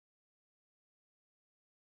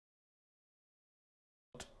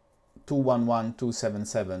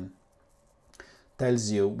211277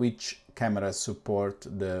 tells you which cameras support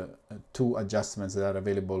the two adjustments that are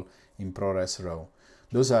available in ProRes RAW.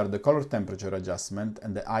 Those are the color temperature adjustment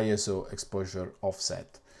and the ISO exposure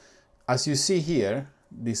offset. As you see here,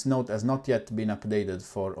 this note has not yet been updated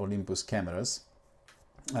for Olympus cameras,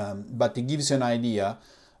 but it gives you an idea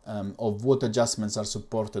of what adjustments are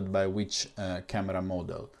supported by which camera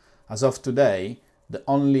model. As of today, the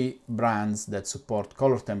only brands that support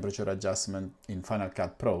color temperature adjustment in Final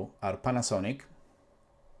Cut Pro are Panasonic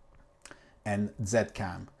and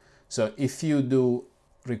Zcam. So if you do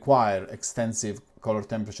require extensive color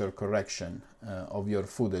temperature correction of your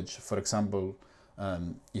footage, for example,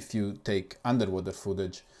 if you take underwater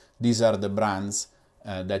footage, these are the brands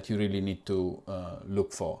that you really need to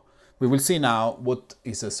look for. We will see now what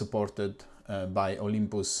is supported by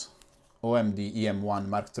Olympus OMD EM1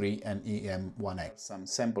 Mark III and EM1X. Some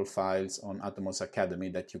sample files on Atomos Academy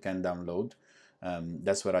that you can download.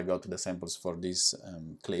 That's where I got the samples for this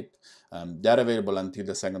clip. They're available until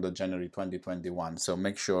the 2nd of January 2021, so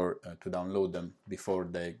make sure to download them before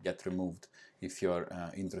they get removed if you're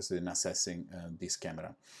interested in assessing this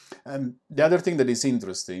camera. The other thing that is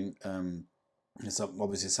interesting is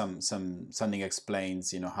obviously something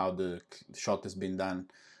explains, how the shot has been done,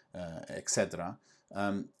 etc.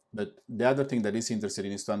 But the other thing that is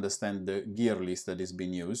interesting is to understand the gear list that is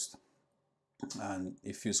being used. And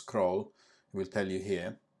if you scroll, it will tell you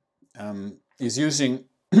here. Is using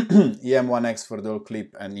EM1X for the whole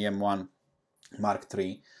clip and EM1 Mark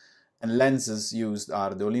III. And lenses used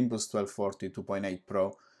are the Olympus 1240 2.8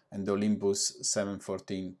 Pro and the Olympus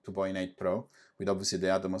 714 2.8 Pro, with obviously the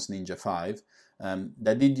Atomos Ninja 5.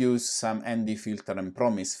 They did use some ND filter and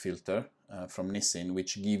Promise filter from Nissin,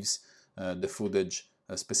 which gives the footage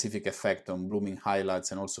a specific effect on blooming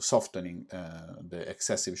highlights and also softening the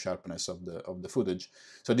excessive sharpness of the footage.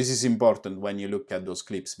 So this is important when you look at those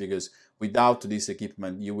clips, because without this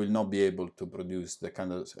equipment you will not be able to produce the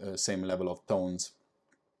kind of same level of tones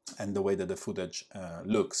and the way that the footage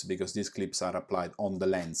looks, because these clips are applied on the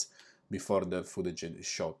lens before the footage is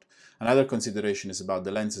shot. Another consideration is about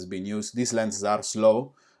the lenses being used. These lenses are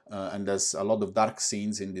slow and there's a lot of dark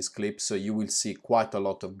scenes in this clip, so you will see quite a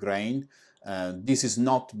lot of grain. This is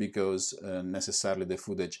not because necessarily the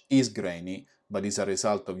footage is grainy, but is a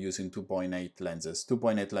result of using 2.8 lenses.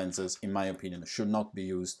 2.8 lenses, in my opinion, should not be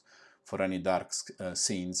used for any dark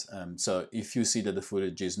scenes. So if you see that the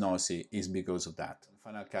footage is noisy, it's because of that.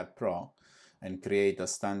 Final Cut Pro and create a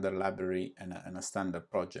standard library and a standard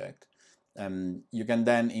project. You can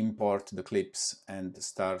then import the clips and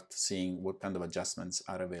start seeing what kind of adjustments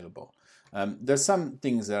are available. There's some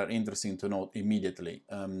things that are interesting to note immediately.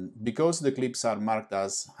 Because the clips are marked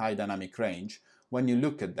as high dynamic range, when you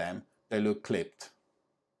look at them, they look clipped.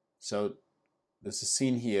 So there's a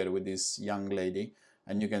scene here with this young lady,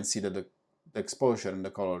 and you can see that the exposure and the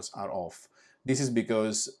colors are off. This is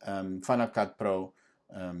because Final Cut Pro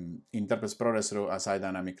interprets ProRes RAW as high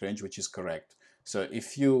dynamic range, which is correct. So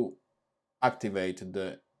if you activate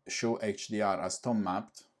the Show HDR as tone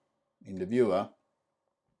mapped in the viewer,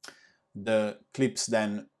 the clips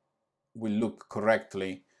then will look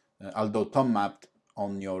correctly, although tone mapped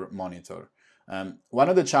on your monitor. One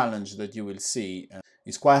of the challenges that you will see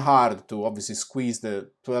is quite hard to obviously squeeze the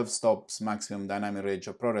 12 stops maximum dynamic range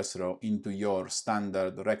of ProRes RAW into your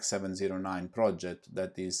standard Rec 709 project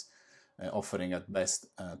that is offering at best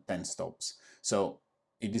 10 stops. So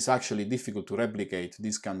it is actually difficult to replicate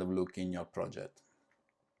this kind of look in your project.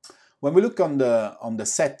 When we look on the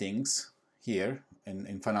settings here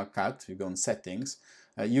in Final Cut, you go on settings,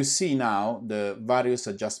 you see now the various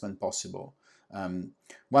adjustments possible.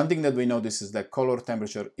 One thing that we notice is that color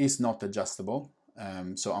temperature is not adjustable.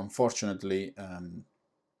 So unfortunately,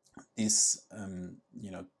 this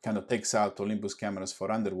kind of takes out Olympus cameras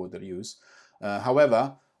for underwater use.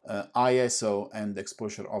 However, ISO and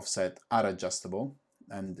exposure offset are adjustable,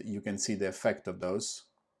 and you can see the effect of those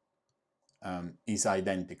is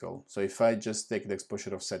identical. So if I just take the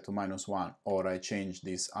exposure offset to -1, or I change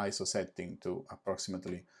this ISO setting to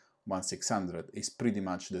approximately 1600, it's pretty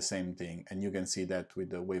much the same thing, and you can see that with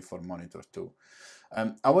the waveform monitor too.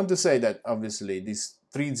 I want to say that obviously this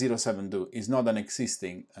 3072 is not an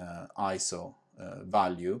existing ISO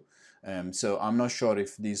value, so I'm not sure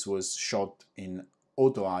if this was shot in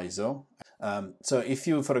auto ISO. So if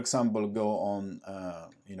you, for example, go on,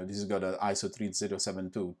 this has got an ISO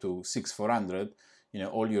 3072 to 6400,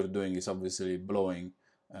 all you're doing is obviously blowing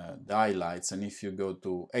the highlights, and if you go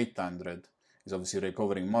to 800, it's obviously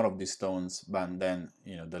recovering more of these tones, but then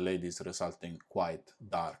the lady is resulting quite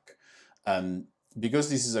dark. Because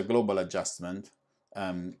this is a global adjustment,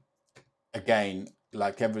 again,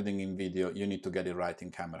 like everything in video, you need to get it right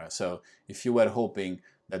in camera. So if you were hoping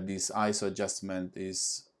that this ISO adjustment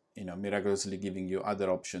is, you know, miraculously giving you other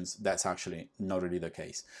options, that's actually not really the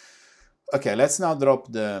case. Okay, let's now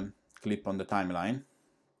drop the clip on the timeline.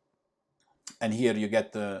 And here you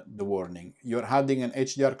get the warning. You're adding an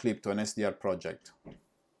HDR clip to an SDR project.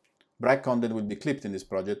 Bright content will be clipped in this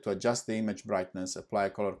project to adjust the image brightness, apply a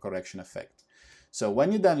color correction effect. So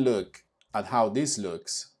when you then look at how this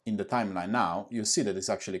looks in the timeline now, you see that it's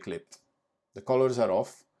actually clipped. The colors are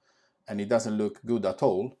off and it doesn't look good at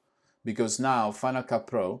all, because now Final Cut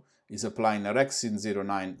Pro is applying a Rec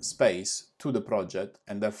 709 space to the project,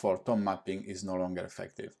 and therefore tone mapping is no longer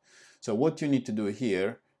effective. So what you need to do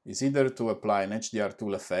here is either to apply an HDR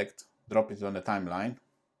tool effect, drop it on the timeline,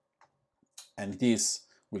 and this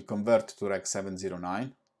will convert to Rec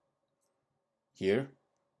 709 here.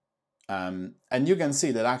 And you can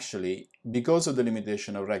see that actually, because of the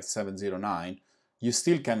limitation of Rec 709, you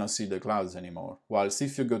still cannot see the clouds anymore. Whilst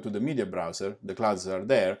if you go to the media browser, the clouds are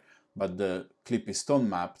there, but the clip is tone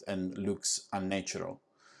mapped and looks unnatural.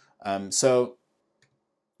 So,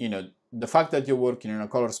 you know, the fact that you're working in a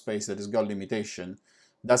color space that has got limitation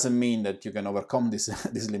doesn't mean that you can overcome this,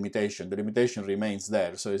 this limitation. The limitation remains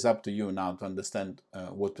there, so it's up to you now to understand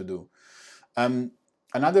what to do.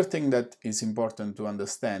 Another thing that is important to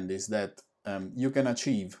understand is that you can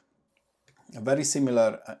achieve a very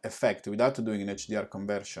similar effect without doing an HDR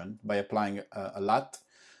conversion by applying a LUT.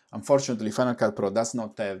 Unfortunately, Final Cut Pro does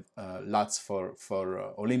not have LUTs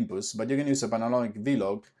for Olympus, but you can use a panoramic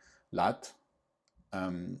V-Log LUT,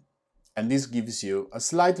 and this gives you a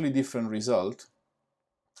slightly different result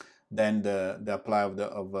than the apply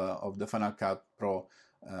of the Final Cut Pro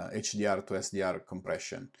HDR to SDR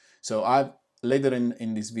compression. So later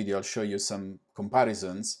in this video, I'll show you some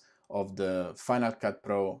comparisons of the Final Cut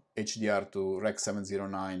Pro HDR to Rec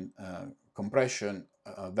 709 compression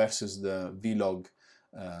versus the V-Log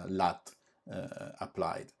LUT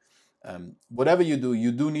applied. Whatever you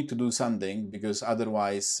do need to do something, because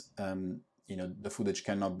otherwise you know, the footage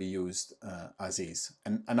cannot be used as is.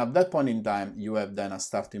 And at that point in time, you have then a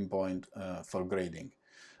starting point for grading.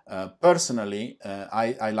 Personally,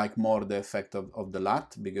 I like more the effect of the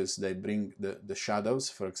LUT, because they bring the shadows.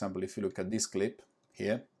 For example, if you look at this clip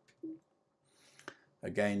here,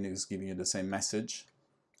 again, it's giving you the same message.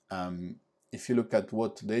 If you look at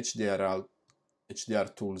what the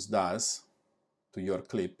HDR tools does to your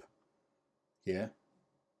clip here,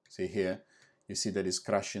 see here, you see that it's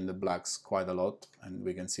crushing the blacks quite a lot, and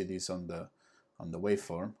we can see this on the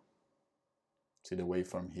waveform. See the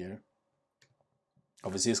waveform here.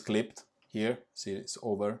 Obviously it's clipped here, see it's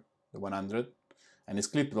over the 100, and it's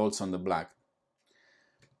clipped also on the black.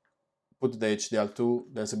 Put the HDR2,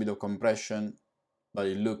 there's a bit of compression, but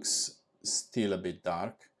it looks still a bit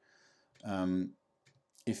dark.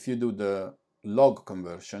 If you do the log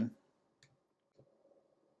conversion,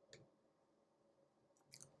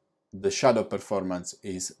 the shadow performance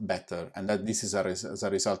is better, and that this is as a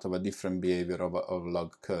result of a different behavior of a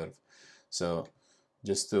log curve. So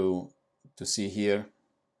just to see here,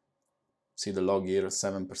 see the log here,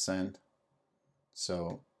 7%.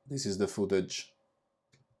 So this is the footage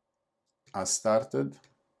as started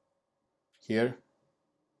here.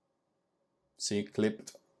 See,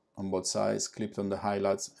 clipped on both sides, clipped on the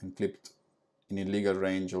highlights, and clipped in illegal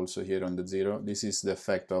range also here on the 0. This is the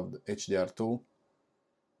effect of the HDR2.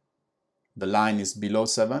 The line is below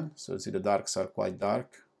 7, so see the darks are quite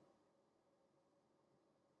dark.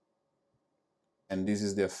 And this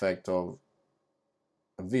is the effect of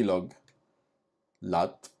a V-Log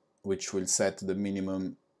LUT, which will set the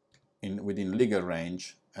minimum within legal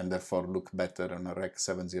range and therefore look better on a Rec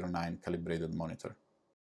 709 calibrated monitor.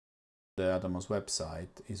 The Atomos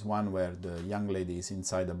website is one where the young lady is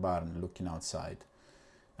inside the barn looking outside.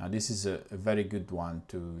 Now this is a very good one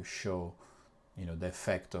to show, you know, the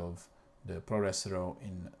effect of the ProRes RAW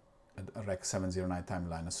in a Rec 709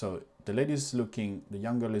 timeline. So the lady is looking, the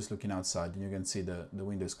young girl is looking outside, and you can see the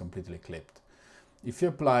window is completely clipped. If you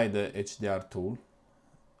apply the HDR tool,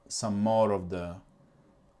 some more of the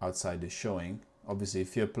outside is showing. Obviously,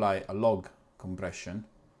 if you apply a log compression,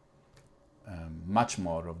 much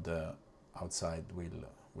more of the outside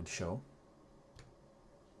will show.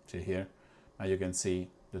 See here, now you can see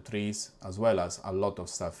the trees as well as a lot of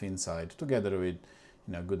stuff inside, together with,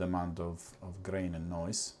 you know, a good amount of grain and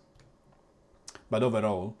noise. But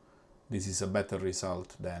overall, this is a better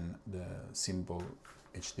result than the simple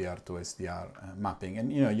HDR to SDR mapping.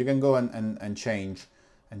 And you know, you can go and change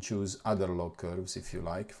and choose other log curves if you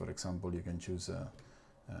like. For example, you can choose a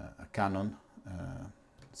Canon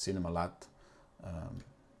Cinema LUT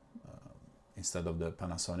instead of the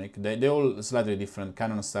Panasonic. They're all slightly different.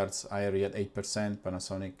 Canon starts higher at 8%,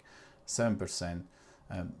 Panasonic 7%,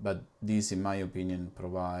 but these, in my opinion,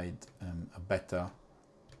 provide a better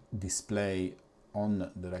display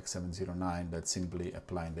on the Rec 709 than simply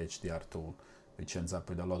applying the HDR tool, which ends up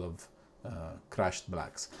with a lot of crashed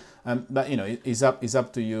blacks. But you know, it's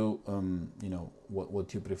up to you. You know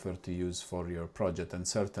what you prefer to use for your project, and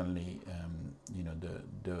certainly you know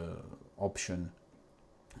the option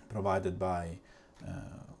provided by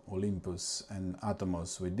Olympus and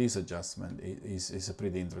Atomos with this adjustment is a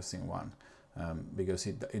pretty interesting one, because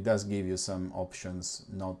it does give you some options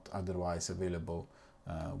not otherwise available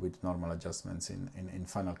with normal adjustments in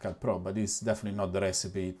Final Cut Pro, but it's definitely not the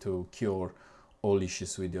recipe to cure all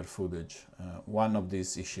issues with your footage. One of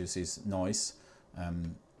these issues is noise.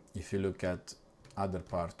 If you look at other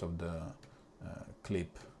part of the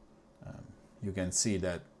clip, you can see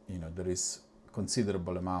that you know there is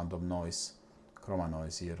considerable amount of noise, chroma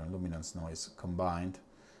noise here and luminance noise combined,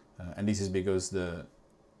 and this is because the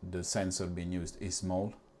sensor being used is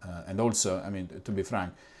small, and also, I mean, to be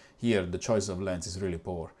frank, here the choice of lens is really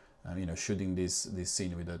poor. You know, shooting this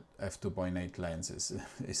scene with a f2.8 lens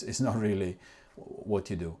is not really what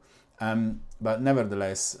you do. But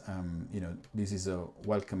nevertheless, you know, this is a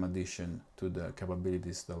welcome addition to the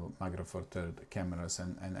capabilities of Macro Four Thirds cameras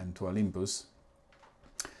and to Olympus.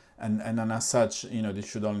 And as such, you know, this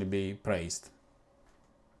should only be praised.